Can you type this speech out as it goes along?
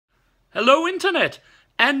Hello, Internet,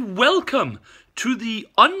 and welcome to the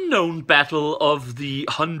unknown battle of the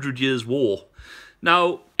Hundred Years' War.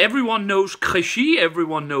 Now, everyone knows Créchy,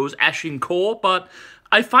 everyone knows Agincourt, but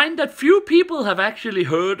I find that few people have actually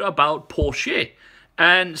heard about Poitiers.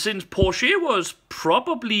 And since Poitiers was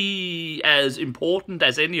probably as important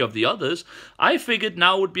as any of the others, I figured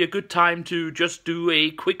now would be a good time to just do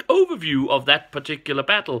a quick overview of that particular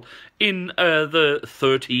battle in the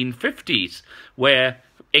 1350s, where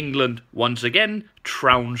England once again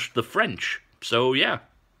trounced the French. So yeah,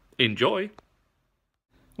 enjoy.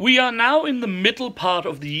 We are now in the middle part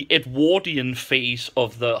of the Edwardian phase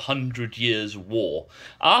of the Hundred Years' War.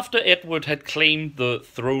 After Edward had claimed the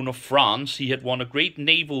throne of France, he had won a great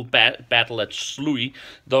naval battle at Sluys,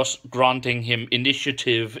 thus granting him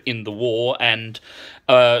initiative in the war, and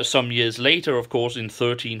some years later, of course, in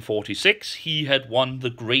 1346, he had won the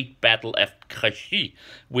great battle at Créchy,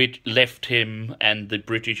 which left him and the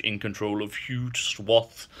British in control of huge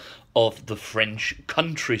swaths of the French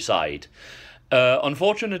countryside.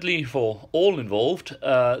 Unfortunately for all involved,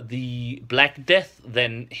 the Black Death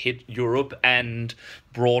then hit Europe and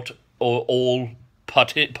brought all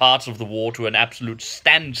parts of the war to an absolute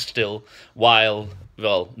standstill, while,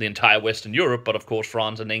 well, the entire Western Europe, but of course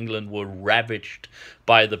France and England, were ravaged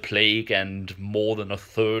by the plague, and more than a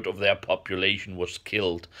third of their population was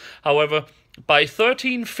killed. However, by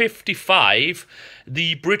 1355,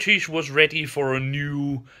 the British was ready for a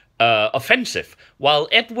new offensive. While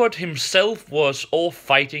Edward himself was off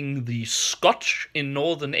fighting the Scotch in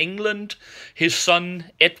northern England, his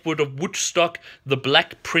son Edward of Woodstock, the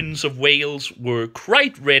Black Prince of Wales, were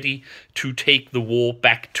quite ready to take the war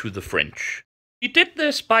back to the French. He did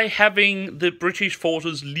this by having the British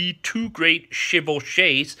forces lead two great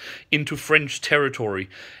chevauchés into French territory,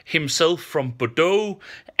 himself from Bordeaux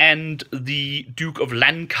and the Duke of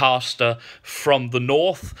Lancaster from the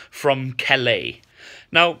north, from Calais.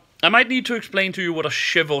 Now, I might need to explain to you what a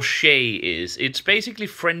chevauché is. It's basically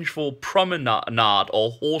French for promenade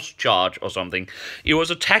or horse charge or something. It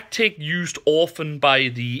was a tactic used often by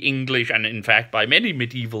the English and, in fact, by many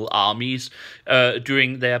medieval armies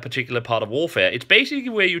during their particular part of warfare. It's basically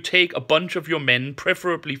where you take a bunch of your men,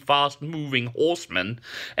 preferably fast-moving horsemen,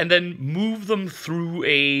 and then move them through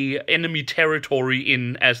a enemy territory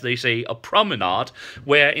in, as they say, a promenade,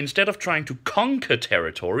 where instead of trying to conquer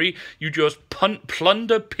territory, you just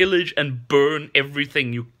plunder, pillage, and burn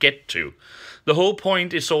everything you get to. The whole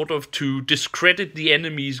point is sort of to discredit the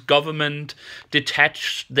enemy's government,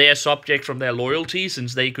 detach their subjects from their loyalty,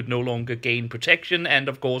 since they could no longer gain protection, and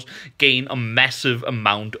of course gain a massive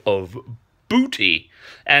amount of booty.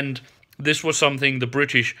 And this was something the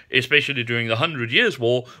British, especially during the 100 Years'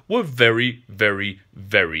 War, were very, very,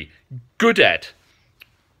 very good at.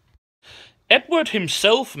 Edward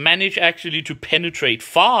himself managed actually to penetrate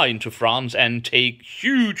far into France and take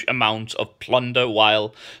huge amounts of plunder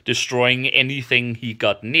while destroying anything he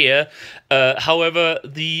got near. However,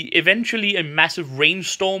 eventually a massive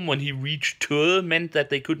rainstorm when he reached Tours meant that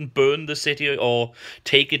they couldn't burn the city or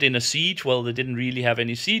take it in a siege. Well, they didn't really have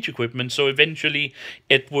any siege equipment, so eventually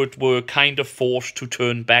Edward were kind of forced to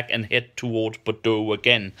turn back and head towards Bordeaux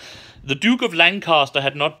again. The Duke of Lancaster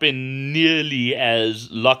had not been nearly as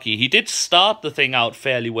lucky. He did start the thing out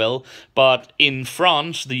fairly well, but in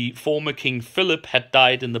France, the former King Philip had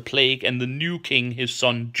died in the plague, and the new king, his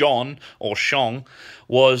son John, or Jean,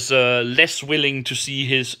 was less willing to see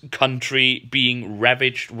his country being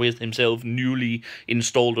ravaged with himself newly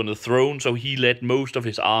installed on the throne, so he led most of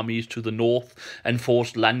his armies to the north and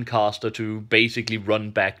forced Lancaster to basically run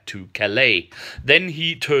back to Calais. Then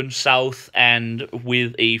he turned south and,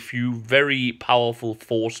 with a few very powerful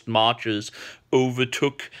forced marches,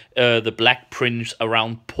 overtook the Black Prince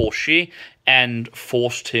around Poitiers and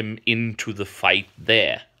forced him into the fight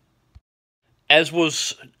there. As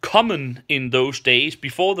was common in those days,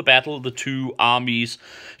 before the battle, the two armies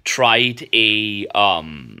tried a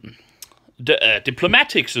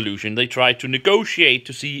diplomatic solution. They tried to negotiate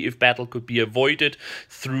to see if battle could be avoided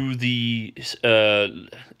through the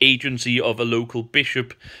agency of a local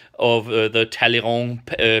bishop of the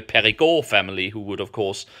Talleyrand-Périgord family, who would, of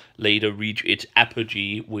course, later reach its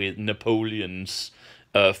apogee with Napoleon's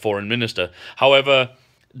foreign minister. However,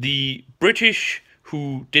 the British,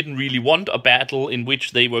 who didn't really want a battle in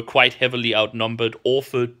which they were quite heavily outnumbered,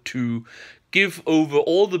 offered to give over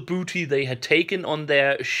all the booty they had taken on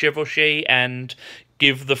their chevauchée and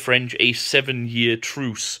give the French a 7-year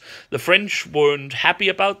truce. The French weren't happy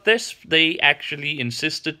about this. They actually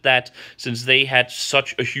insisted that since they had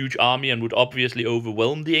such a huge army and would obviously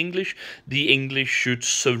overwhelm the English should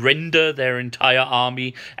surrender their entire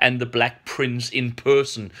army and the Black Prince in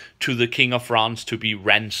person to the King of France to be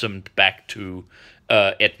ransomed back to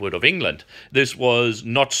Edward of England. This was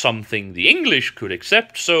not something the English could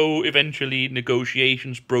accept, so eventually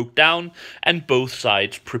negotiations broke down and both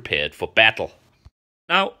sides prepared for battle.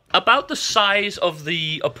 Now, about the size of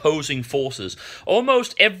the opposing forces,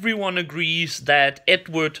 almost everyone agrees that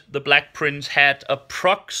Edward, the Black Prince, had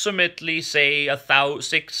approximately, say,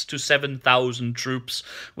 6,000 to 7,000 troops,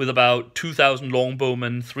 with about 2,000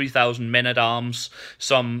 longbowmen, 3,000 men-at-arms,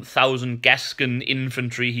 some 1,000 Gascon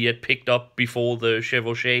infantry he had picked up before the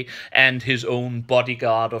chevauchée, and his own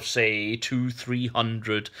bodyguard of, say,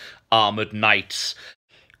 200-300 armored knights.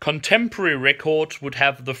 Contemporary records would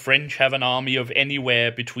have the French have an army of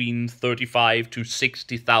anywhere between 35 to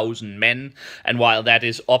 60,000 men, and while that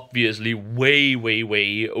is obviously way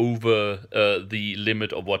over the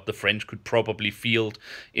limit of what the French could probably field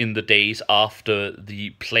in the days after the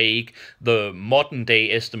plague, the modern-day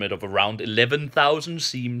estimate of around 11,000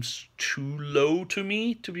 seems too low to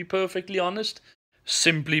me, to be perfectly honest,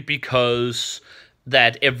 simply because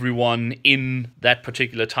that everyone in that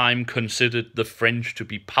particular time considered the French to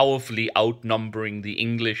be powerfully outnumbering the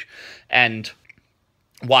English, and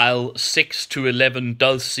while 6 to 11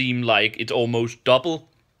 does seem like it's almost double,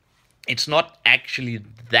 it's not actually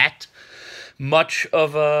that much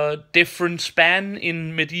of a different span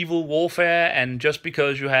in medieval warfare, and just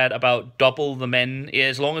because you had about double the men,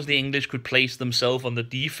 as long as the English could place themselves on the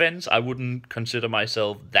defense, I wouldn't consider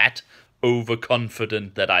myself that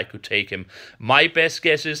overconfident that I could take him. My best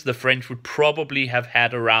guess is the French would probably have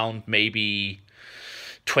had around maybe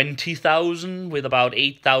 20,000, with about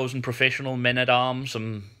 8,000 professional men-at-arms,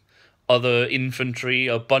 some other infantry,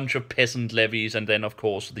 a bunch of peasant levies, and then, of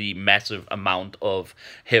course, the massive amount of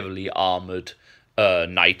heavily armored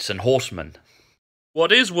knights and horsemen.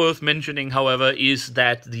 What is worth mentioning, however, is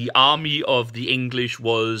that the army of the English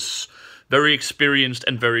was very experienced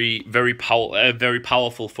and very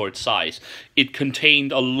powerful for its size. It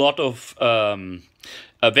contained a lot of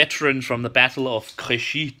veterans from the Battle of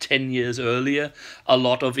Crécy 10 years earlier. A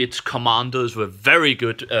lot of its commanders were very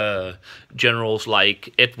good generals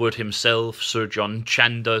like Edward himself, Sir John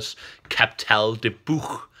Chandos, Captal de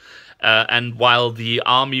Buch. And while the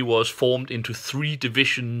army was formed into 3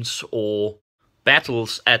 divisions or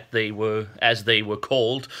battles, as they were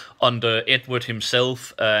called, under Edward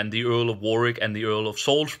himself and the Earl of Warwick and the Earl of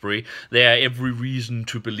Salisbury, there are every reason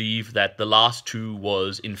to believe that the last 2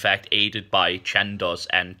 was in fact aided by Chandos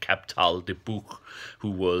and Captal de Buch, who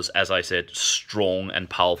was, as I said, strong and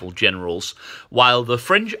powerful generals, while the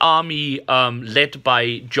French army led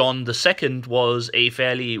by John II was a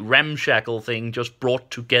fairly ramshackle thing, just brought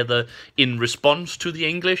together in response to the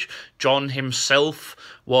English. John himself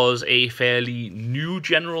was a fairly new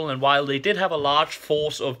general, and while they did have a large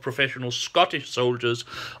force of professional Scottish soldiers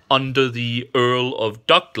under the Earl of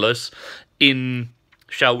Douglas, in,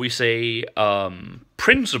 shall we say,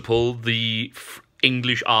 principle, the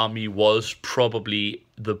English army was probably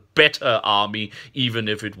the better army, even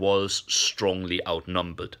if it was strongly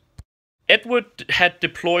outnumbered. Edward had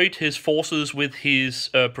deployed his forces with his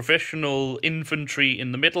professional infantry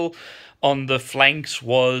in the middle. On the flanks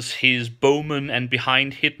was his bowmen, and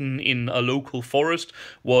behind, hidden in a local forest,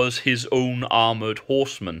 was his own armored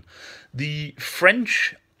horsemen. The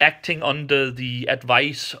French, acting under the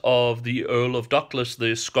advice of the Earl of Douglas,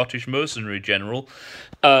 the Scottish mercenary general,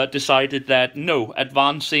 decided that no,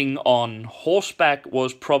 advancing on horseback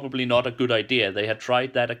was probably not a good idea. They had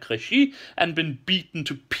tried that at Crécy and been beaten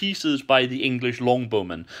to pieces by the English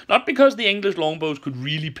longbowmen. Not because the English longbows could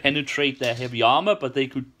really penetrate their heavy armor, but they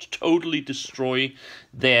could totally destroy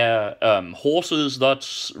their horses,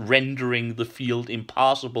 thus rendering the field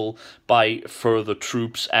impassable by further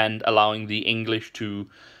troops and allowing the English to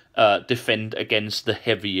defend against the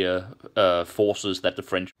heavier forces that the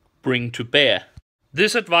French bring to bear.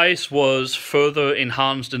 This advice was further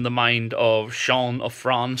enhanced in the mind of Jean of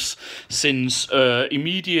France, since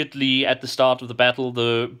immediately at the start of the battle,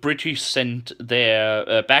 the British sent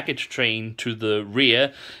their baggage train to the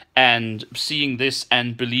rear, and seeing this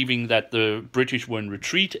and believing that the British were in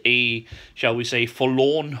retreat, a, shall we say,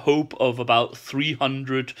 forlorn hope of about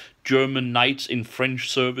 300 German knights in French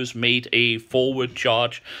service made a forward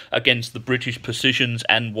charge against the British positions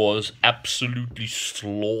and was absolutely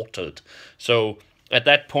slaughtered. So At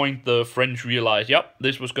that point, the French realized, yep,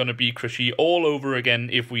 this was going to be Crécy all over again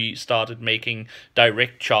if we started making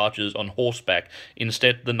direct charges on horseback.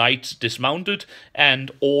 Instead, the knights dismounted, and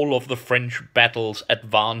all of the French battles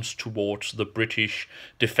advanced towards the British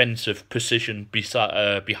defensive position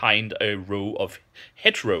behind a row of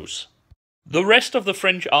hedgerows. The rest of the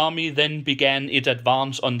French army then began its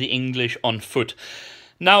advance on the English on foot.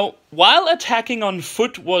 Now, while attacking on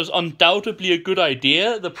foot was undoubtedly a good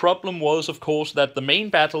idea, the problem was, of course, that the main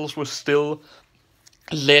battles were still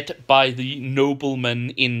led by the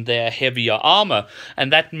noblemen in their heavier armor,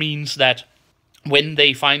 and that means that when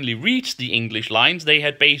they finally reached the English lines, they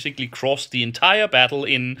had basically crossed the entire battle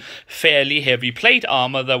in fairly heavy plate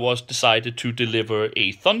armor that was decided to deliver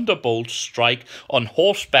a thunderbolt strike on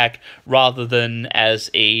horseback rather than as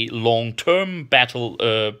a long-term battle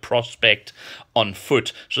prospect on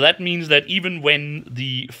foot. So that means that even when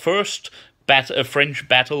the first French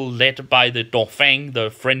battle led by the Dauphin, the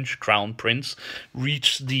French crown prince,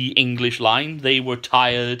 reached the English line, they were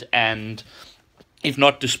tired and, if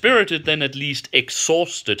not dispirited, then at least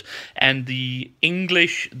exhausted, and the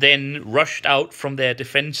English then rushed out from their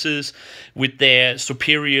defenses. With their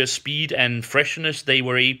superior speed and freshness, they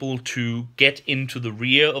were able to get into the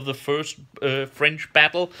rear of the first French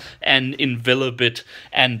battle and envelop it,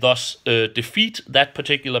 and thus defeat that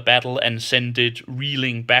particular battle and send it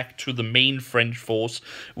reeling back to the main French force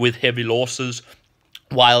with heavy losses,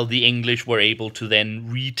 while the English were able to then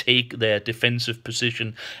retake their defensive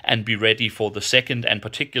position and be ready for the second and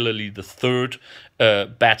particularly the third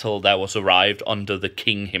battle that was arrived under the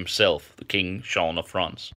king himself, the King Jean of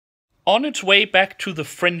France. On its way back to the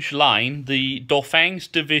French line, the Dauphin's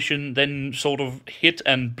division then sort of hit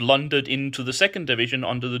and blundered into the second division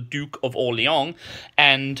under the Duke of Orleans,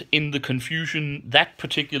 and in the confusion, that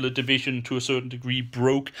particular division to a certain degree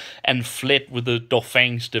broke and fled with the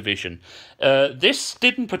Dauphin's division. This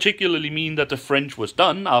didn't particularly mean that the French was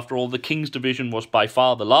done. After all, the King's division was by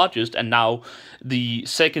far the largest, and now the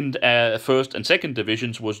first and second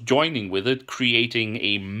divisions was joining with it, creating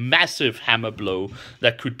a massive hammer blow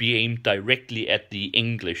that could be aimed directly at the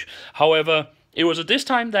English. However, it was at this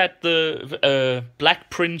time that the Black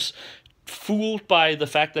Prince, fooled by the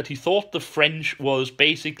fact that he thought the French was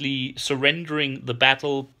basically surrendering the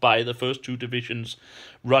battle by the first two divisions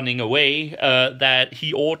running away, that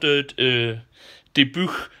he ordered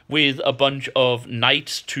Debuch with a bunch of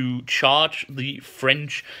knights to charge the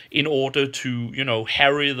French in order to,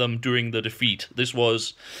 harry them during the defeat. This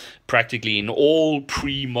was practically in all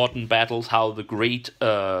pre-modern battles how the great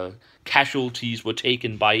casualties were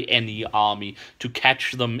taken by any army, to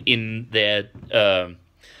catch them in their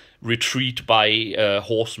retreat by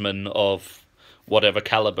horsemen of whatever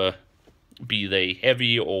caliber, be they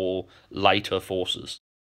heavy or lighter forces.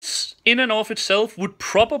 In and of itself would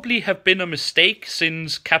probably have been a mistake,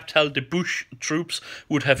 since Captal de Buch troops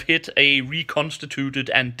would have hit a reconstituted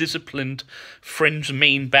and disciplined French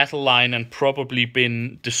main battle line and probably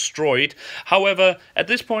been destroyed. However, at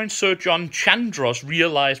this point, Sir John Chandos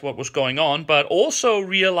realized what was going on, but also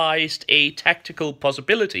realized a tactical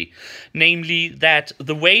possibility, namely that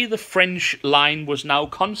the way the French line was now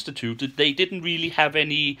constituted, they didn't really have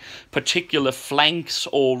any particular flanks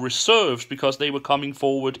or reserves, because they were coming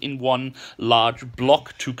forward in one large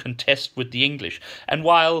block to contest with the English. And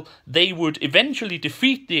while they would eventually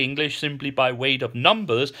defeat the English simply by weight of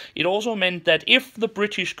numbers, it also meant that if the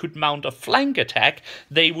British could mount a flank attack,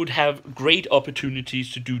 they would have great opportunities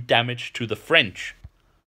to do damage to the French.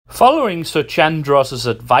 Following Sir Chandos'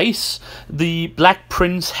 advice, the Black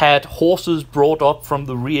Prince had horses brought up from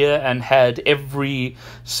the rear and had every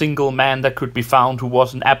single man that could be found who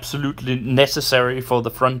wasn't absolutely necessary for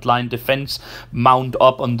the frontline defense mount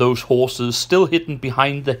up on those horses, still hidden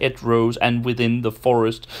behind the hedgerows and within the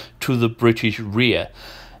forest to the British rear.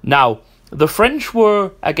 Now, the French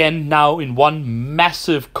were, again, now in one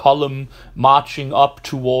massive column marching up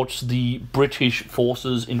towards the British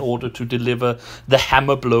forces in order to deliver the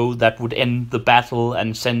hammer blow that would end the battle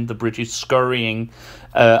and send the British scurrying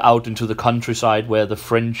out into the countryside, where the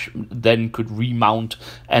French then could remount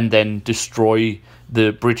and then destroy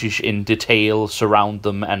the British in detail, surround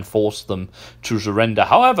them and force them to surrender.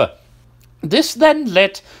 However, this then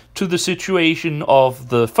led to the situation of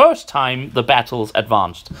the first time the battles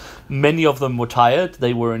advanced. Many of them were tired,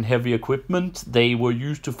 they were in heavy equipment, they were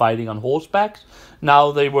used to fighting on horseback.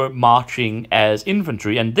 Now they were marching as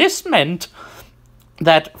infantry, and this meant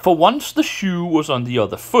that for once the shoe was on the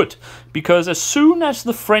other foot, because as soon as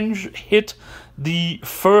the French hit the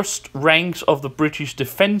first ranks of the British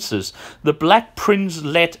defences, the Black Prince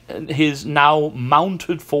led his now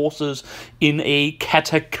mounted forces in a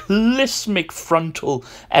cataclysmic frontal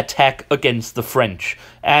attack against the French.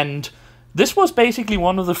 And this was basically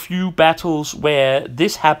one of the few battles where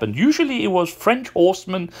this happened. Usually it was French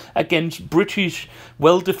horsemen against British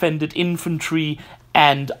well-defended infantry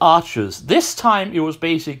and archers. This time it was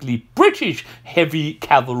basically British heavy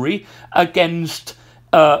cavalry against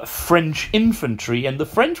French infantry, and the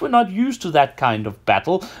French were not used to that kind of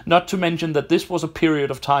battle, not to mention that this was a period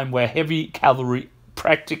of time where heavy cavalry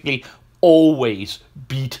practically always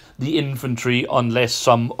beat the infantry unless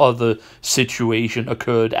some other situation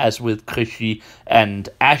occurred, as with Crécy and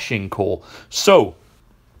Agincourt. So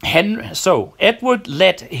Edward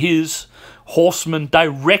led his horsemen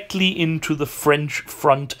directly into the French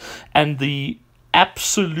front, and the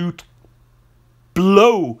absolute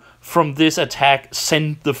blow from this attack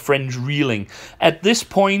sent the French reeling. At this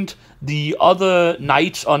point, the other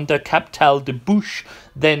knights under Captal de Buch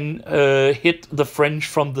then hit the French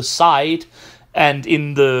from the side and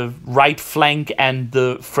in the right flank, and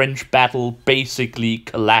the French battle basically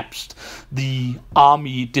collapsed. The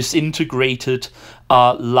army disintegrated.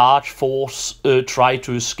 A large force tried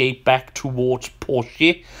to escape back towards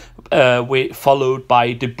Poitiers, followed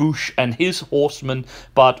by de Buch and his horsemen,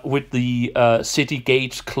 but with the city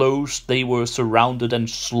gates closed, they were surrounded and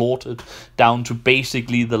slaughtered down to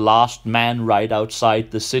basically the last man right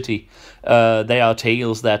outside the city. There are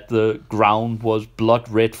tales that the ground was blood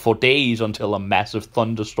red for days until a massive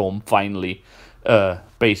thunderstorm finally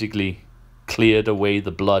basically cleared away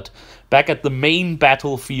the blood. Back at the main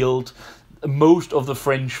battlefield, most of the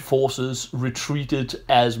French forces retreated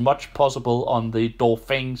as much possible on the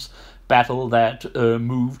Dauphin's battle that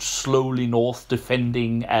moved slowly north,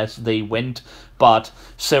 defending as they went, but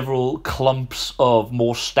several clumps of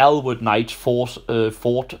more stalwart knights fought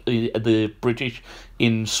the British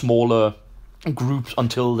in smaller groups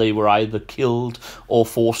until they were either killed or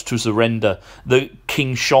forced to surrender. The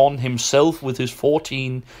King Sean himself, with his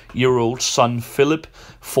 14-year-old son Philip,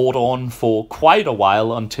 fought on for quite a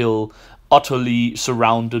while until, utterly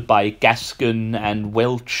surrounded by Gascon and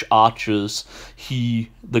Welsh archers, the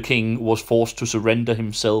king was forced to surrender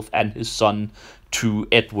himself and his son to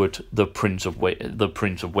Edward, the Prince of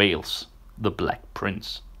Wales, the Black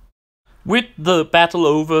Prince. With the battle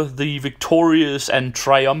over, the victorious and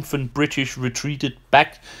triumphant British retreated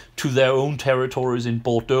back to their own territories in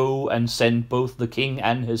Bordeaux and sent both the king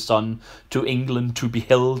and his son to England to be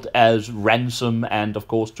held as ransom, and of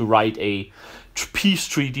course to write a peace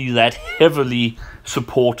treaty that heavily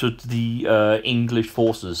supported the English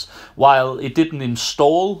forces. While it didn't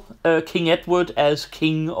install King Edward as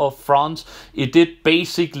King of France, it did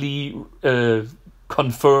basically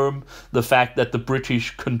confirm the fact that the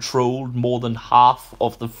British controlled more than half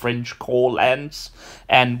of the French core lands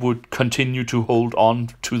and would continue to hold on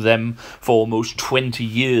to them for almost 20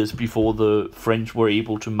 years before the French were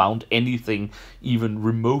able to mount anything even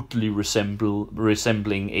remotely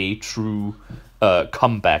resembling a true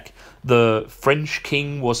comeback. The French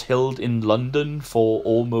king was held in London for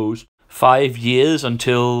almost 5 years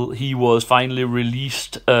until he was finally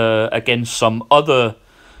released against some other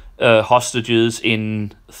hostages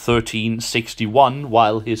in 1361,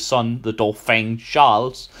 while his son, the Dauphin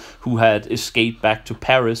Charles, who had escaped back to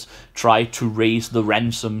Paris, tried to raise the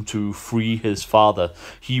ransom to free his father.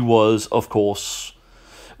 He was, of course,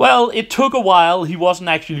 well, it took a while. He wasn't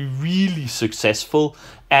actually really successful,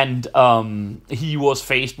 and he was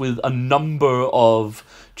faced with a number of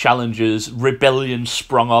challenges. Rebellions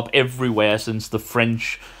sprung up everywhere since the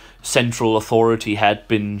French central authority had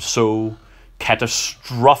been so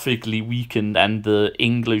catastrophically weakened, and the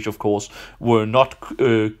English, of course, were not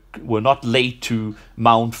late to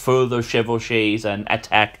mount further chevauchées and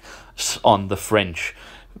attacks on the French.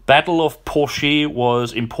 Battle of Poitiers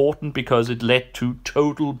was important because it led to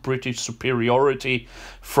total British superiority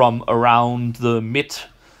from around the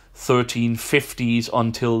mid-1350s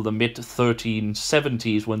until the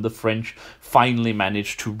mid-1370s, when the French finally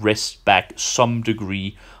managed to wrest back some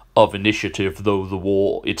degree of initiative, though the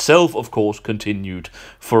war itself, of course, continued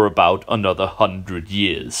for about another 100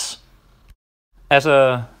 years. As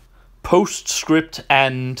a postscript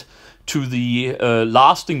and to the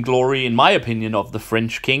lasting glory, in my opinion, of the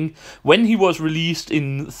French king, when he was released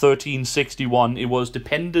in 1361, it was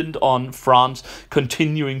dependent on France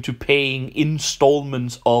continuing to paying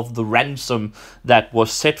installments of the ransom that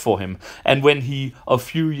was set for him. And when he, a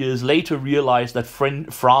few years later, realized that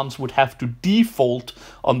France would have to default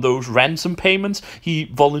on those ransom payments, he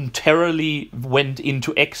voluntarily went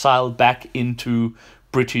into exile back into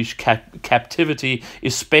British captivity,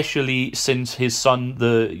 especially since his son,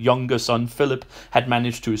 the younger son Philip, had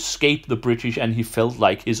managed to escape the British and he felt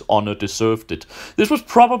like his honor deserved it. This was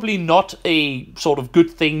probably not a sort of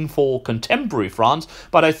good thing for contemporary France,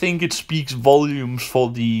 but I think it speaks volumes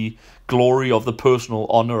for the glory of the personal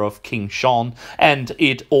honor of King Jean, and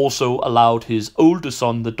it also allowed his older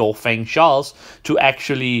son, the Dauphin Charles, to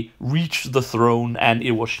actually reach the throne, and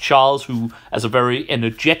it was Charles who, as a very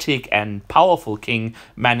energetic and powerful king,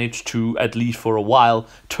 managed to, at least for a while,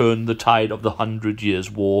 turn the tide of the 100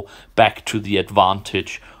 Years' War back to the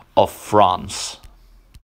advantage of France.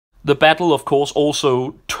 The battle, of course,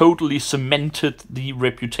 also totally cemented the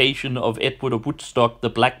reputation of Edward of Woodstock, the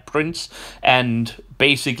Black Prince, and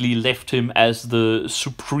basically left him as the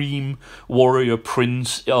supreme warrior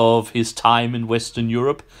prince of his time in Western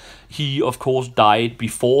Europe. He, of course, died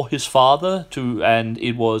before his father, and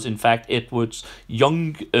it was, in fact, Edward's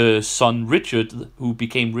young son, Richard, who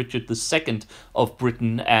became Richard II of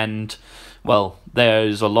Britain, and well, there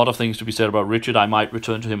is a lot of things to be said about Richard. I might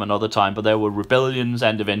return to him another time, but there were rebellions,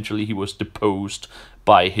 and eventually he was deposed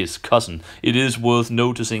by his cousin. It is worth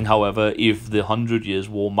noticing, however, if the 100 Years'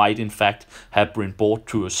 War might in fact have been brought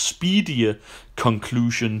to a speedier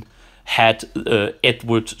conclusion had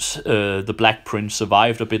Edward, the Black Prince,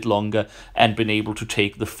 survived a bit longer and been able to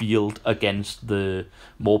take the field against the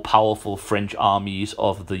more powerful French armies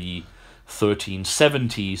of the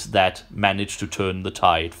 1370s that managed to turn the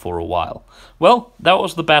tide for a while. Well, that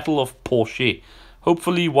was the Battle of Poitiers.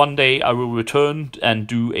 Hopefully one day I will return and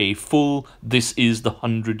do a full This is the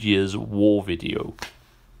 100 Years' War video.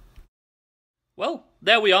 Well,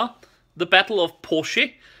 there we are. The Battle of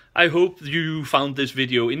Poitiers. I hope you found this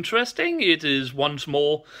video interesting. It is once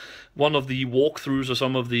more one of the walkthroughs of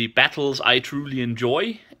some of the battles I truly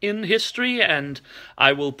enjoy in history, and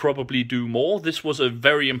I will probably do more. This was a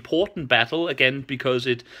very important battle, again, because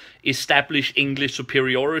it established English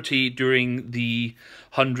superiority during the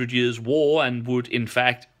 100 Years' War and would, in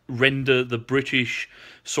fact, render the British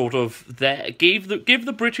give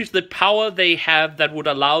the British the power they have that would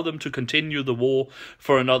allow them to continue the war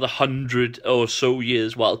for another 100 or so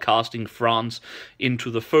years while casting France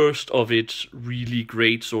into the first of its really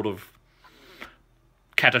great sort of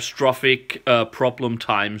catastrophic problem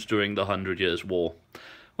times during the 100 Years' War.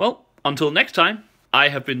 Well, until next time, I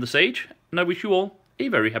have been the Sage, and I wish you all a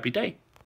very happy day.